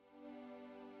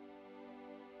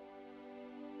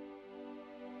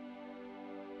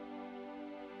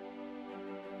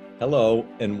Hello,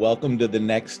 and welcome to the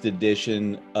next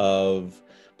edition of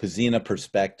Pzena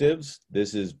Perspectives.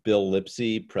 This is Bill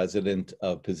Lipsey, president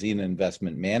of Pzena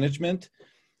Investment Management.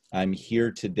 I'm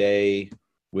here today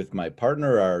with my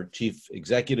partner, our chief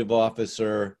executive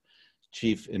officer,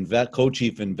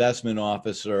 co-chief investment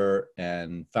officer,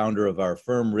 and founder of our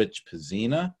firm, Rich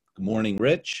Pzena. Good morning,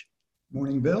 Rich.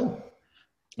 Morning, Bill.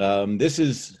 This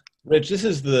is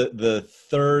the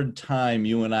third time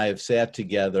you and I have sat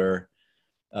together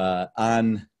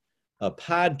on a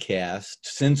podcast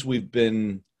since we've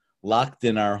been locked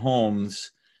in our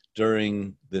homes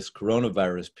during this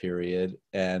coronavirus period.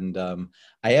 And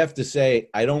I have to say,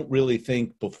 I don't really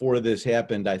think before this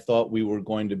happened, I thought we were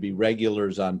going to be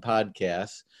regulars on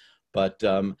podcasts, but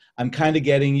I'm kind of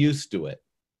getting used to it.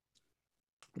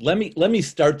 Let me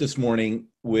start this morning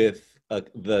with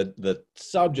the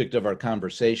subject of our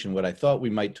conversation. What I thought we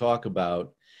might talk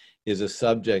about is a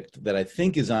subject that I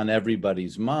think is on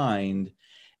everybody's mind,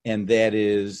 and that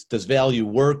is, does value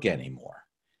work anymore?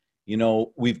 You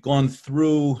know, we've gone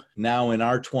through now in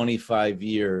our 25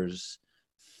 years,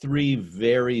 three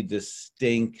very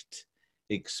distinct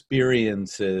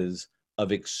experiences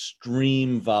of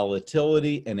extreme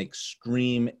volatility and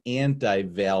extreme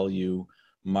anti-value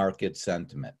market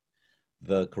sentiment.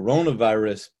 The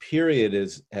coronavirus period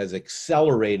has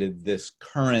accelerated this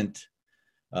current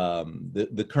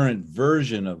the current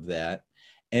version of that,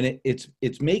 and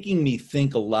it's making me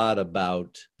think a lot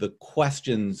about the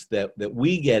questions that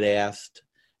we get asked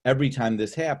every time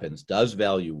this happens. Does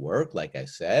value work? Like I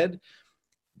said,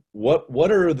 what's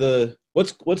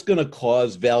going to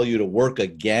cause value to work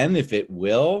again, if it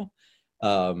will?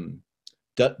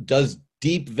 Does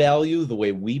deep value, the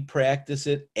way we practice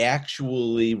it,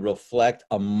 actually reflect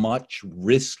a much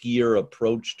riskier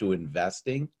approach to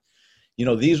investing? You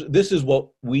know, this is what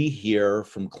we hear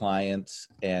from clients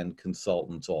and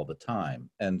consultants all the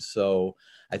time. And so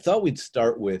I thought we'd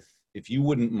start with, if you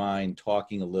wouldn't mind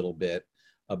talking a little bit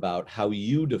about how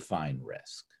you define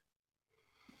risk.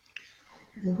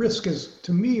 Well,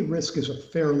 to me, risk is a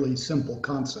fairly simple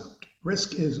concept.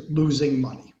 Risk is losing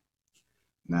money.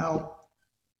 Now,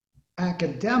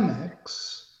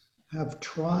 academics have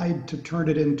tried to turn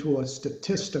it into a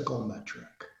statistical metric.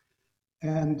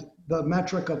 And the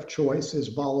metric of choice is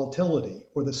volatility,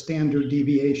 or the standard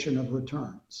deviation of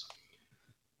returns.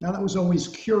 Now, that was always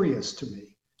curious to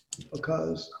me,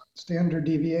 because standard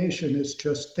deviation is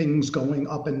just things going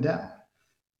up and down.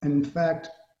 And in fact,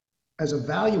 as a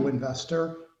value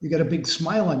investor, you get a big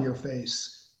smile on your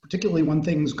face, particularly when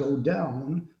things go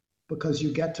down, because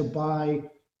you get to buy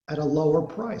at a lower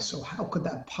price. So how could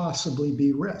that possibly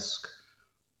be risk?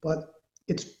 But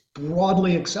it's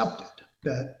broadly accepted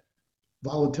that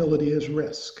volatility is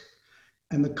risk.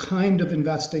 And the kind of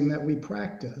investing that we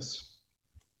practice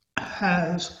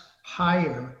has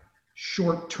higher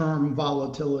short-term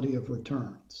volatility of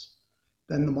returns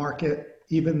than the market,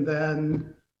 even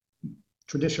than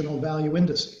traditional value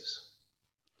indices.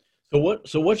 So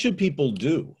what should people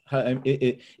do?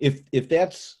 If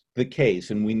that's the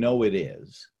case, and we know it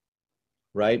is,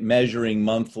 right? Measuring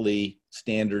monthly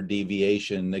standard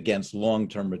deviation against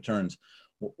long-term returns,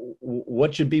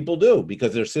 what should people do?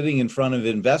 Because they're sitting in front of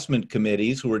investment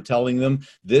committees who are telling them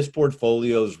this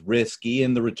portfolio is risky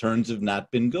and the returns have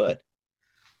not been good.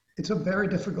 It's a very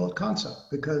difficult concept,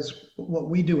 because what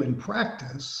we do in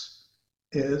practice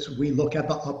is we look at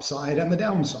the upside and the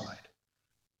downside.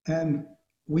 And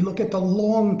we look at the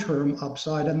long-term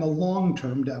upside and the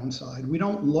long-term downside. We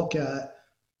don't look at,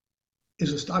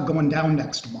 is the stock going down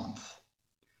next month?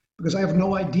 Because I have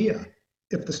no idea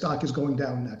if the stock is going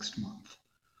down next month.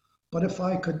 But if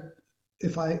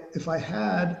I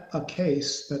had a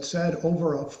case that said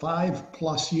over a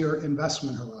 5+ year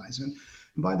investment horizon,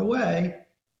 and by the way,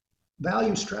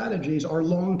 value strategies are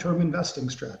long-term investing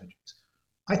strategies.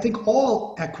 I think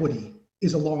all equity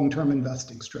is a long-term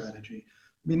investing strategy.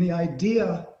 I mean, the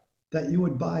idea that you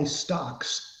would buy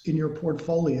stocks in your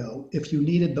portfolio if you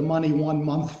needed the money 1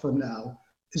 month from now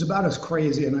is about as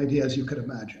crazy an idea as you could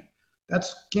imagine.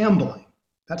 That's gambling.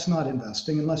 That's not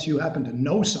investing, unless you happen to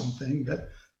know something that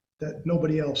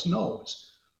nobody else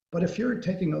knows. But if you're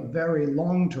taking a very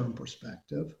long-term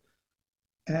perspective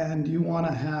and you want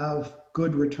to have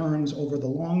good returns over the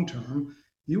long term,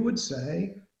 you would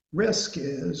say risk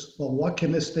is, well, what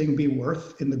can this thing be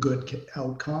worth in the good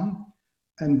outcome?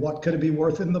 And what could it be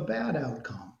worth in the bad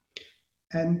outcome?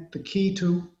 And the key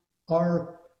to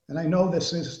and I know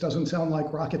this doesn't sound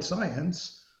like rocket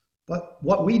science, but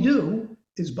what we do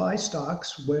is buy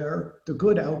stocks where the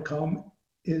good outcome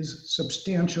is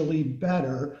substantially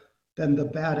better than the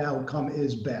bad outcome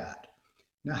is bad.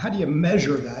 Now, how do you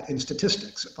measure that in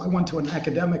statistics? If I went to an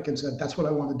academic and said, that's what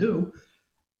I want to do,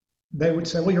 they would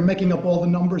say, well, you're making up all the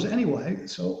numbers anyway,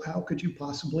 so how could you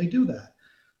possibly do that?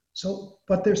 So,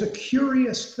 but there's a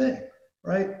curious thing,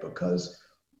 right? Because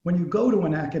when you go to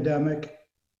an academic,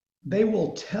 they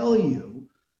will tell you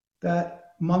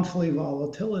that monthly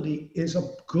volatility is a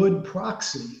good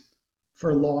proxy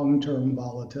for long-term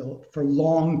volatility, for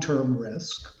long-term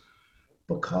risk,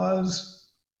 because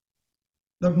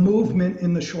the movement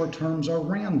in the short terms are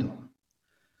random.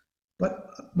 But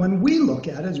when we look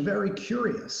at it, it's very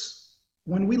curious.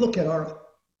 When we look at our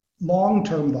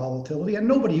long-term volatility, and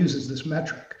nobody uses this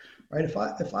metric, right?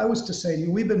 If I was to say to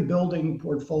you, we've been building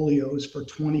portfolios for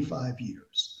 25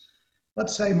 years.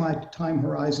 Let's say my time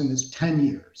horizon is 10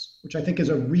 years, which I think is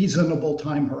a reasonable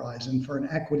time horizon for an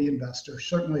equity investor,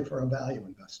 certainly for a value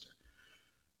investor.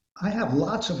 I have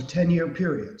lots of 10-year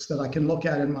periods that I can look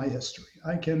at in my history.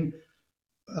 I can,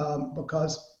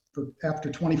 because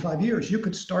after 25 years, you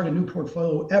could start a new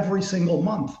portfolio every single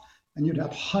month and you'd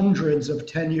have hundreds of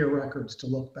 10-year records to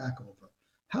look back over.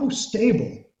 How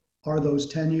stable are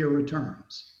those 10-year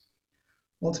returns?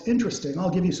 Well, it's interesting. I'll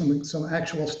give you some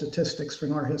actual statistics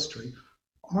from our history.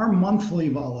 Our monthly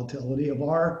volatility of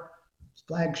our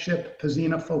flagship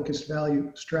Pzena focused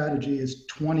value strategy is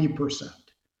 20%.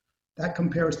 That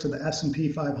compares to the S&P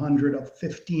 500 of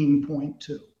 15.2.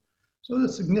 So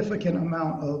there's a significant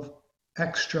amount of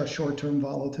extra short-term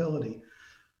volatility.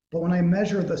 But when I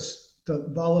measure the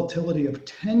volatility of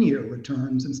 10-year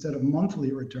returns instead of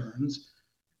monthly returns,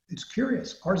 it's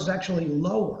curious. Ours is actually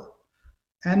lower.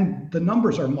 And the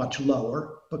numbers are much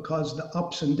lower because the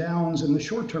ups and downs in the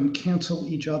short term cancel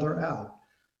each other out.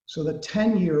 So the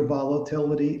 10-year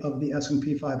volatility of the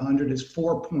S&P 500 is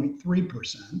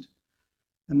 4.3%.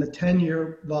 And the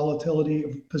 10-year volatility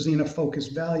of Pzena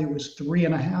focused value is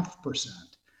 3.5%.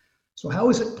 So how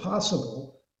is it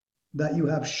possible that you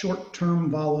have short-term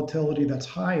volatility that's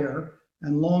higher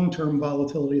and long-term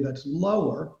volatility that's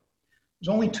lower?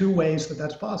 There's only two ways that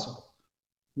that's possible.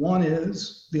 One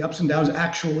is the ups and downs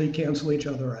actually cancel each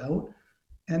other out.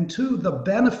 And two, the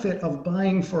benefit of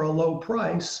buying for a low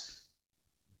price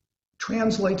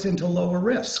translates into lower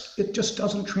risk. It just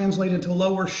doesn't translate into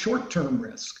lower short-term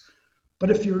risk. But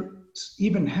if you're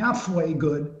even halfway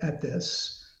good at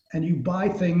this and you buy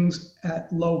things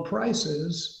at low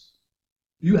prices,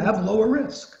 you have lower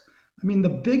risk. I mean, the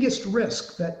biggest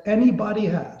risk that anybody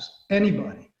has,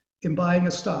 anybody, in buying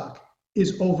a stock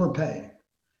is overpaying.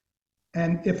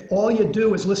 And if all you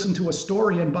do is listen to a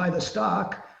story and buy the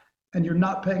stock and you're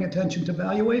not paying attention to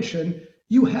valuation,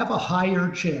 you have a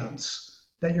higher chance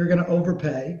that you're going to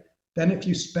overpay than if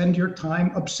you spend your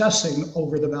time obsessing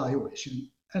over the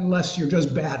valuation, unless you're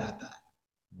just bad at that.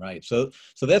 Right. So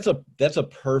that's a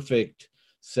perfect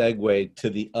segue to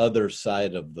the other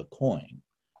side of the coin,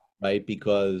 right?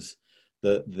 Because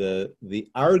the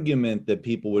argument that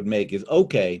people would make is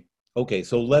okay,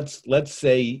 so let's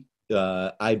say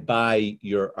I buy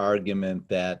your argument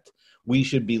that we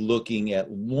should be looking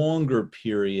at longer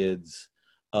periods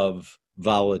of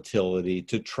volatility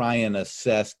to try and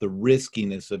assess the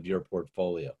riskiness of your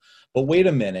portfolio. But wait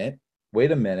a minute.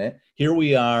 Here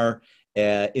we are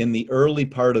in the early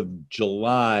part of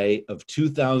July of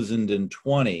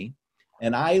 2020,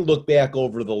 and I look back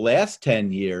over the last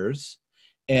 10 years,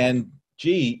 and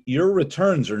gee, your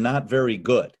returns are not very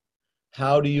good.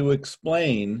 How do you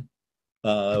explain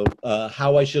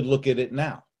how I should look at it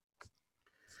now?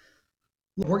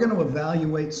 We're going to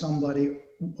evaluate somebody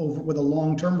with a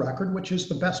long-term record, which is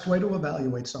the best way to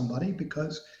evaluate somebody,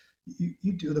 because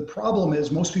you do. The problem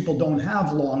is most people don't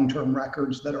have long-term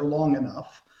records that are long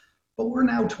enough, but we're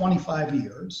now 25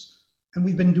 years and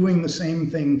we've been doing the same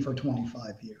thing for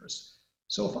 25 years.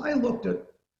 So if I looked at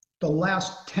the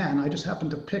last 10, I just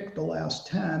happened to pick the last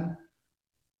 10,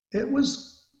 it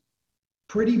was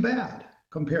pretty bad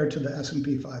compared to the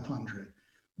S&P 500.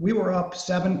 We were up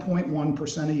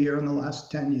 7.1% a year in the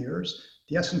last 10 years.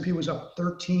 The S&P was up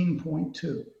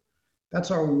 13.2.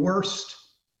 That's our worst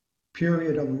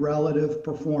period of relative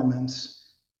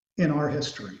performance in our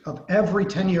history of every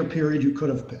 10-year period you could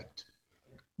have picked.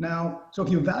 Now, so if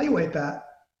you evaluate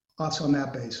us on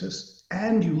that basis,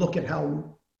 and you look at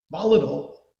how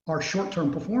volatile our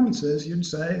short-term performance is, you'd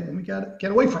say, let me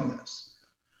get away from this.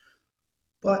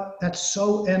 But that's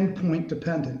so endpoint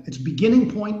dependent. It's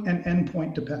beginning point and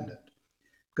endpoint dependent.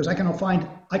 Because I can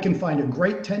find a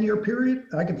great 10-year period,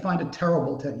 and I can find a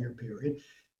terrible 10-year period.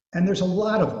 And there's a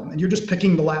lot of them, and you're just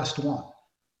picking the last one.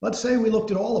 Let's say we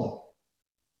looked at all of them.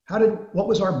 What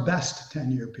was our best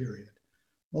 10-year period?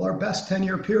 Well, our best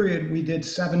 10-year period, we did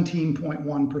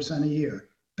 17.1% a year,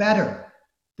 better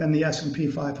than the S&P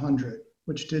 500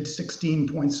 which did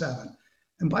 16.7.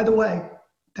 And by the way,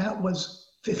 that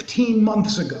was 15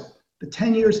 months ago. The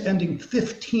 10 years ending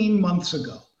 15 months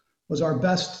ago was our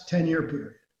best 10-year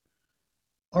period.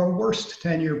 Our worst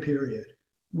 10-year period,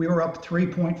 we were up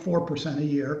 3.4% a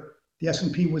year. The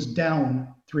S&P was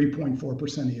down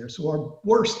 3.4% a year. So our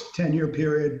worst 10-year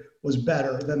period was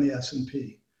better than the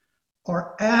S&P.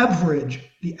 Our average,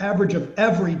 the average of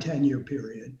every 10-year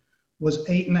period, was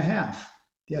 8.5.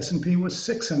 The S&P was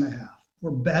 6.5.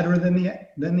 We're better than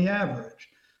the average.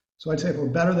 So I'd say if we're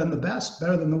better than the best,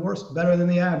 better than the worst, better than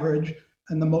the average,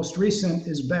 and the most recent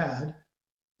is bad,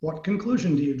 what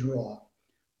conclusion do you draw?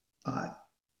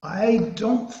 I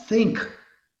don't think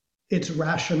it's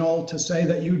rational to say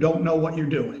that you don't know what you're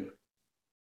doing.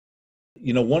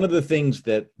 You know, one of the things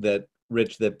that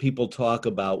Rich, that people talk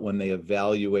about when they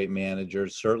evaluate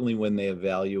managers, certainly when they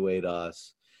evaluate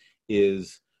us,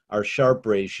 is our Sharpe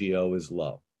ratio is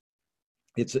low.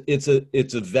 It's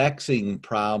a vexing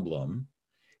problem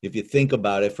if you think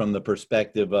about it from the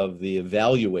perspective of the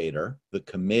evaluator, the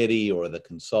committee, or the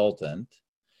consultant.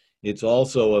 It's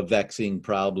also a vexing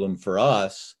problem for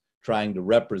us trying to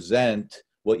represent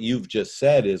what you've just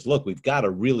said is, look, we've got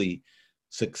a really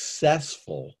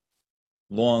successful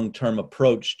long-term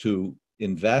approach to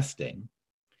investing.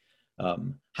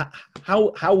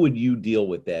 How would you deal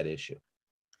with that issue?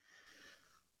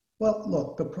 Well,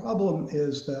 look, the problem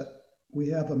is that we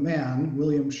have a man,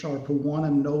 William Sharpe, who won a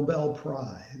Nobel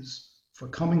Prize for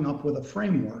coming up with a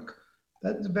framework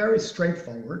that's very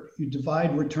straightforward. You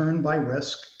divide return by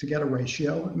risk to get a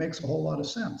ratio. It makes a whole lot of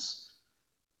sense.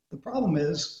 The problem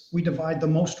is we divide the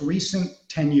most recent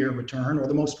 10-year return or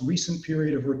the most recent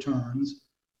period of returns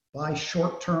by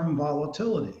short-term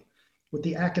volatility, with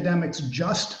the academics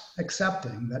just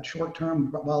accepting that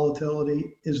short-term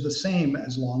volatility is the same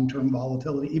as long-term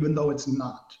volatility, even though it's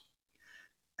not.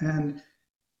 And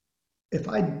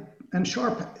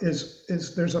Sharpe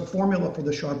is there's a formula for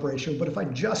the Sharpe ratio, but if I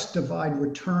just divide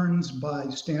returns by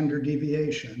standard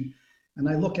deviation, and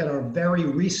I look at our very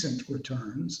recent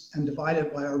returns and divide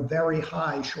it by our very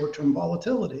high short-term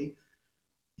volatility,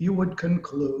 you would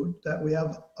conclude that we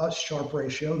have a Sharpe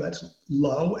ratio that's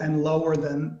low and lower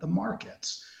than the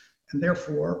markets, and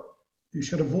therefore you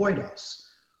should avoid us.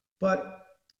 But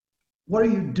what are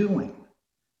you doing?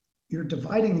 You're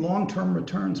dividing long-term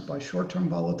returns by short-term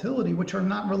volatility, which are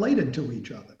not related to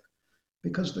each other.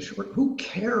 Because who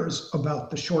cares about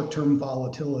the short-term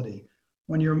volatility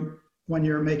when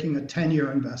you're making a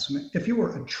 10-year investment? If you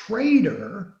were a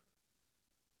trader,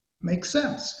 makes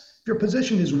sense. If your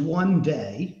position is 1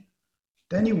 day,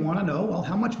 then you want to know, well,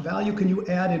 how much value can you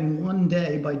add in 1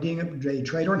 day by being a day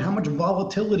trader, and how much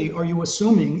volatility are you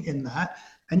assuming in that?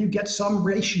 And you get some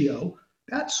ratio.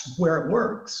 That's where it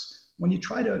works. When you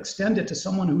try to extend it to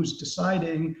someone who's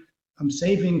deciding, I'm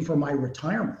saving for my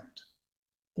retirement,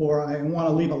 or I want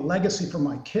to leave a legacy for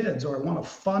my kids, or I want to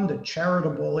fund a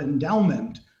charitable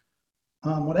endowment,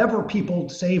 whatever people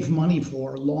save money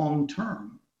for long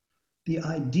term, the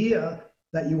idea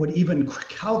that you would even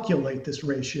calculate this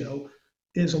ratio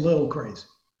is a little crazy.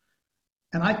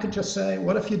 And I could just say,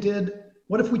 what if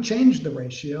we changed the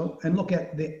ratio and look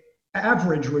at the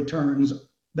average returns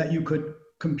that you could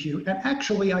compute? And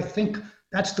actually, I think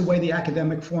that's the way the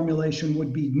academic formulation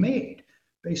would be made,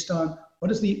 based on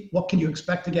what can you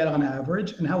expect to get on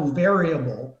average, and how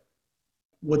variable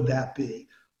would that be?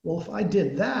 Well, if I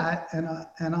did that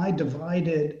and I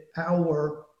divided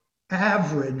our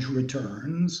average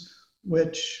returns,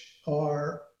 which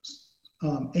are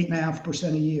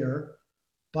 8.5% a year,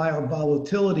 by our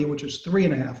volatility, which is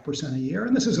 3.5% a year,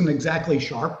 and this isn't exactly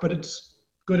Sharpe, but it's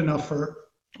good enough for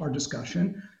our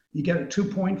discussion, you get a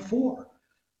 2.4.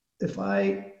 If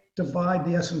I divide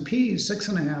the S&P's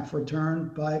 6.5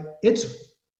 return by its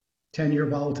 10-year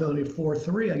volatility of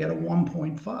 4.3, I get a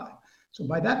 1.5. So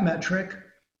by that metric,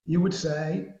 you would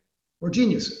say we're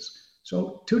geniuses.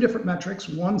 So two different metrics.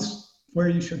 One's where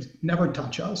you should never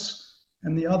touch us,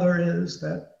 and the other is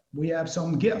that we have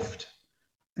some gift.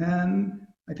 And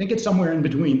I think it's somewhere in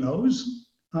between those.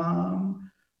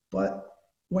 But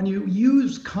when you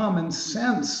use common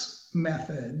sense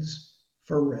methods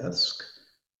for risk,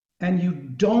 and you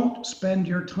don't spend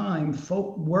your time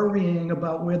worrying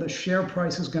about where the share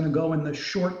price is going to go in the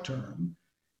short term,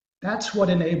 that's what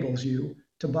enables you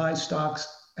to buy stocks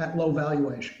at low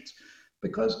valuations,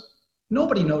 because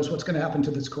nobody knows what's going to happen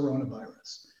to this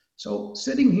coronavirus. So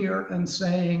sitting here and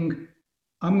saying,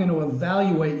 I'm going to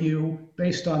evaluate you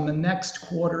based on the next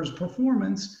quarter's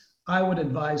performance, I would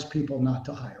advise people not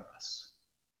to hire us.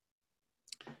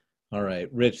 All right,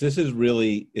 Rich, this is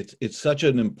really, it's such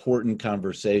an important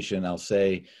conversation. I'll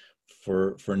say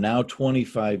for now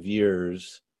 25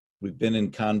 years, we've been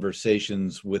in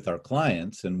conversations with our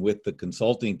clients and with the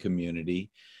consulting community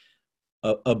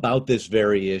about this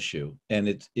very issue.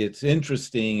 And it's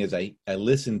interesting as I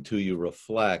listen to you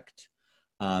reflect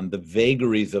on the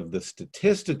vagaries of the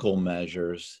statistical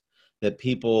measures that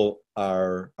people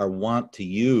are want to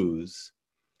use.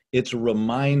 It's a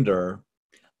reminder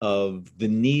of the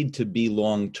need to be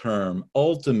long-term,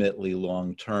 ultimately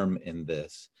long-term in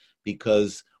this,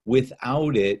 because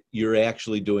without it, you're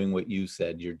actually doing what you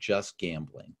said, you're just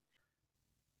gambling.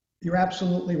 You're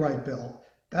absolutely right, Bill.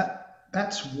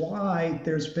 That's why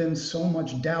there's been so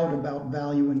much doubt about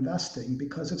value investing,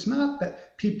 because it's not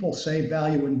that people say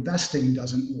value investing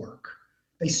doesn't work.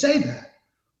 They say that,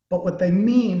 but what they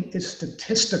mean is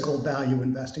statistical value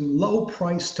investing. Low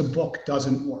price to book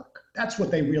doesn't work. That's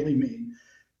what they really mean,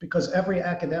 because every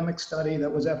academic study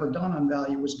that was ever done on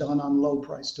value was done on low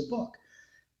price to book.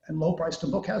 And low price to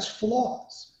book has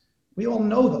flaws. We all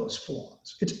know those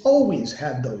flaws. It's always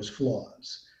had those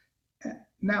flaws.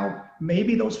 Now,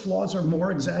 maybe those flaws are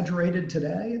more exaggerated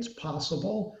today. It's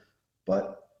possible,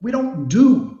 but we don't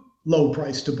do low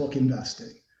price to book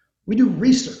investing. We do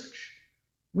research.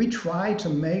 We try to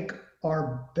make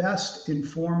our best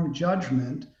informed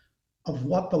judgment of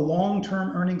what the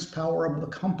long-term earnings power of the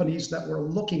companies that we're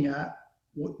looking at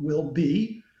will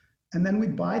be. And then we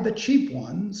buy the cheap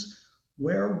ones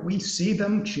where we see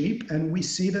them cheap and we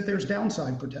see that there's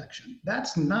downside protection.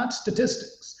 That's not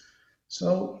statistics.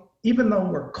 So even though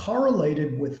we're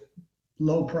correlated with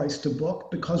low price to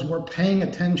book because we're paying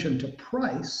attention to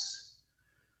price,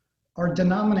 our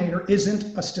denominator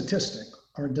isn't a statistic.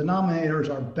 Our denominator is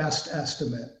our best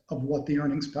estimate of what the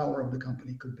earnings power of the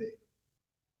company could be.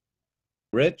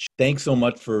 Rich, thanks so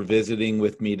much for visiting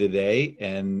with me today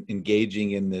and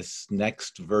engaging in this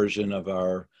next version of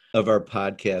our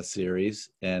podcast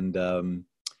series. And I'll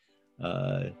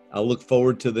look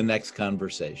forward to the next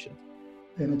conversation.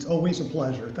 And it's always a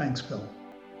pleasure. Thanks, Bill.